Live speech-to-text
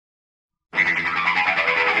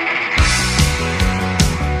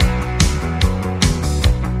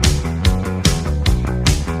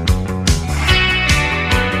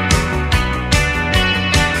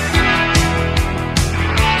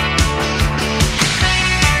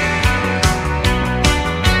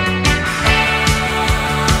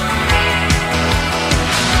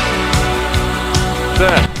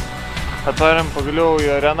Atvarėm pagaliau į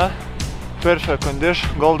areną. Perfect condition,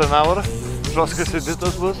 golden hour. Žoskas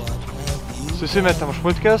editas bus. Susimetėm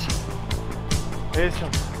šmutkės. Eisim,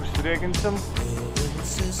 užsirėginsim.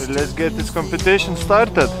 And let's get this competition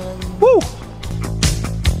started. Woo!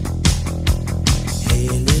 Hey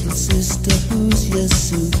little sister, who's your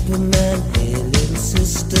Superman? Hey little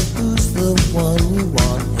sister, who's the one you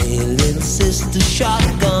want? Hey little sister,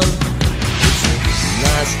 shotgun. It's a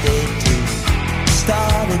nice day to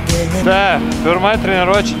start again. Pirma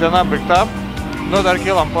treniruočių diena baigta. Nu, dar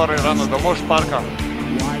kylam porą yra nudomu už parką.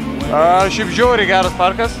 Šiaip žiauriai geras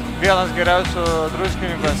parkas. Vienas geriausių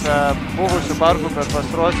Druskininkuose buvusių parkų per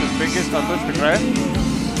pastaruosius 5 metus tikrai.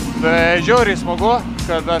 Tai žiauriai smagu,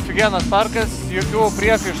 kad aфиgenas parkas, jokių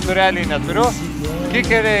priekaištų realiai neturiu.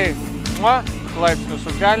 Kikeriai, laipsnių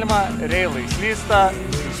sukelima, reilai slysta,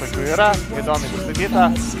 visokių yra, įdomiai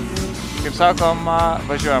sustatyta. Kaip sakom,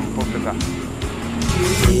 važiuojam publiką.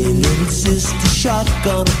 Hey little sister,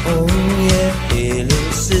 shotgun, oh yeah. Hey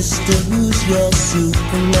little sister, who's your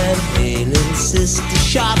Superman? Hey little sister,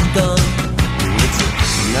 shotgun. It's a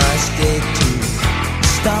nice day to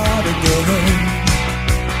start again.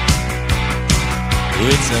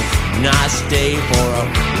 It's a nice day for a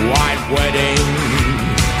white wedding.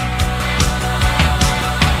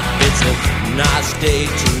 It's a nice day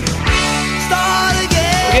to start again.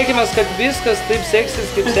 Tikėkime, kad viskas taip seksis,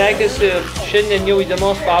 kaip sekėsi šiandien jau į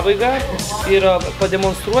dienos pabaigą ir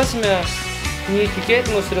pademonstruosime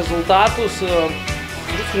neįtikėtinus rezultatus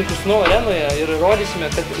Druskininkų snow arenoje ir rodysime,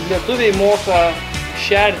 kad lietuviai moka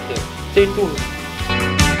šerti. Tai tu.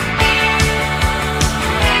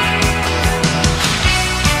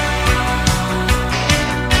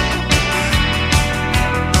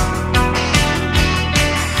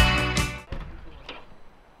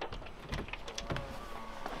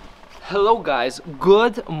 Hello guys,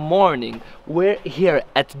 good morning. We're here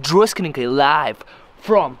at Druskininkai live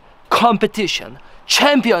from competition,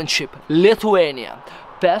 championship, Lithuania.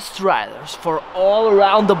 Best riders for all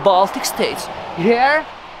around the Baltic states here,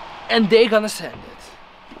 and they gonna send it.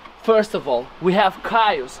 First of all, we have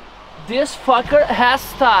Kaius. This fucker has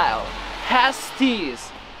style, has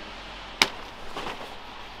steez.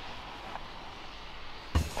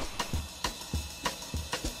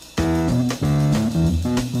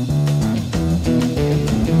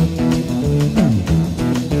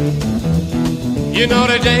 You know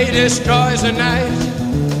the day destroys the night,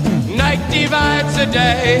 night divides the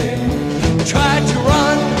day. Try to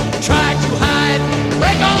run, try to hide,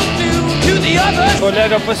 break on through to the other side.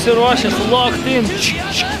 Kolega pasiruošęs, locked in.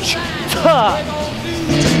 Ta!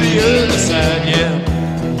 To the other side, yeah.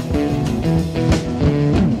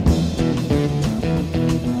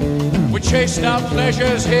 We chased our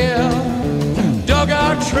pleasures here, dug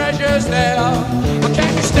our treasures there. But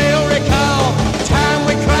can you still recall the time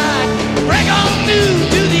we cried? Break on through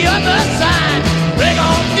to the other side. Break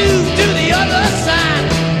on through to the other side.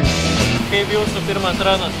 Kaip jūsų pirmas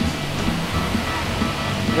ranas?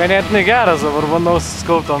 Ganėtinai geras, dabar bandau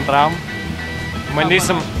suskaupti antram.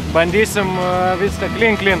 Bandysim viską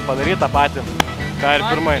clean padaryti tą patį, ką ir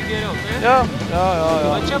pirmai. Jo.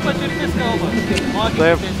 O čia patirtis kalba.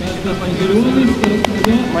 Taip.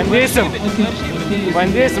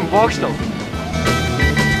 Bandysim pokštelt.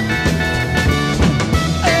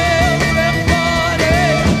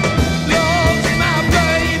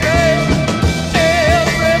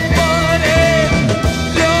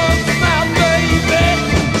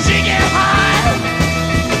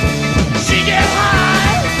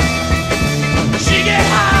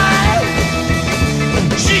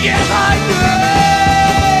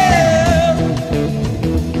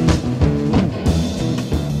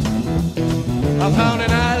 I found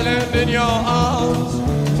an island in your arms,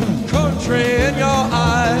 country in your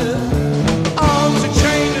eyes. Arms are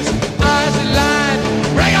chained, eyes are lined.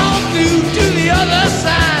 Break on through to the other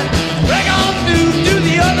side. Break on through to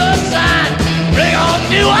the other side. Break on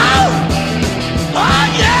through, oh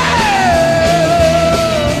yeah!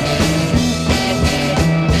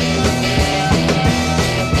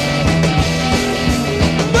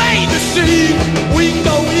 Made to see, week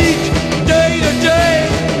to week, day to day.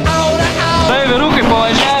 Tai vyrukai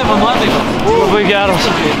pavažiavimo nuotaika. Labai geras.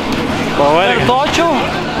 Pavargę. Kartočiau.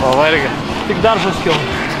 Pavargę. Tik dar žaskiau.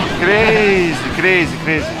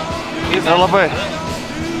 Crazy. Ir labai.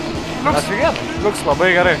 Liuks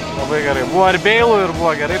labai gerai. Buvo ir beilų ir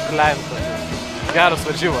buvo gerai prileimta. Geras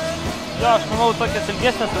varžybos. Jo, aš manau, tokias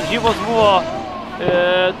ilgesnės varžybos buvo,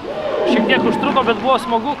 šiek tiek užtruko, bet buvo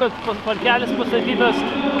smagu, kad parkelis pastatytas,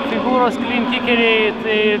 figūros clean kickeriai,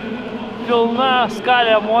 tai pilna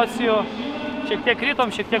skalė emocijų. Šiek tiek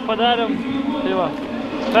krytom, šiek tiek padarėm. Tai va.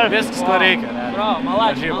 Viskas, ko reikia.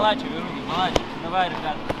 Malačiai, vyrukai, malačiai. Davai,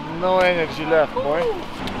 rебята. No energy left, boy.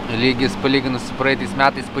 Lygis palyginus su praeitais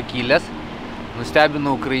metais pakilęs. Nustebino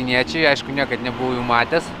ukrainiečiai, aišku, niekad nebuvau jų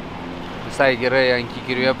matęs. Visai gerai ant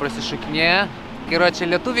kikiriuje prasišakinėja. Yra čia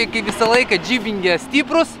lietuviai, kaip visą laiką džibingė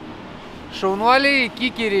stiprus. Šaunuoliai,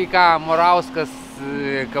 kikiriai, ką Morauskas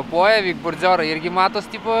kapoja, Vikbordziorą irgi matos,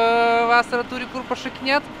 tipo, vasarą turi kur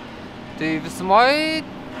pašakinėt. Tai visumoje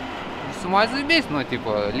zaibiais, nu,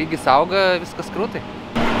 tipo, lygis auga, viskas krūtai.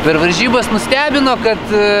 Per varžybas nustebino,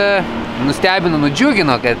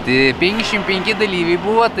 nudžiugino, kad 55 dalyviai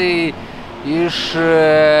buvo, tai iš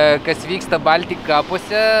kas vyksta Baltic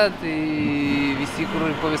kapuose, tai visi, kur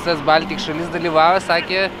po visas Baltic šalis dalyvavo,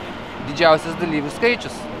 sakė didžiausias dalyvių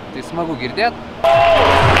skaičius. Tai smagu girdėti.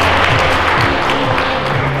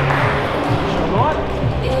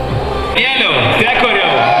 Danielius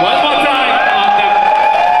Tekorius, one more time on the...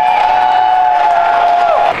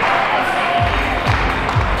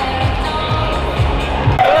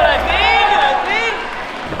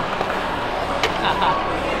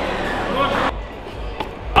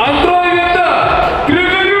 Antroji vieta,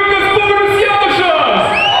 Paulius Janusas!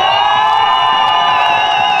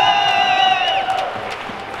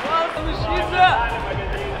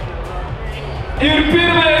 Ir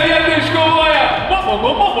pirmąją vietą iškovoja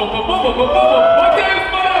Motiejus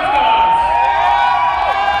Morauskas!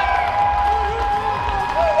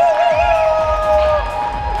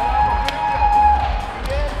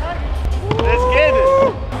 Let's get it!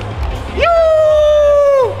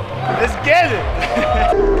 Let's get it!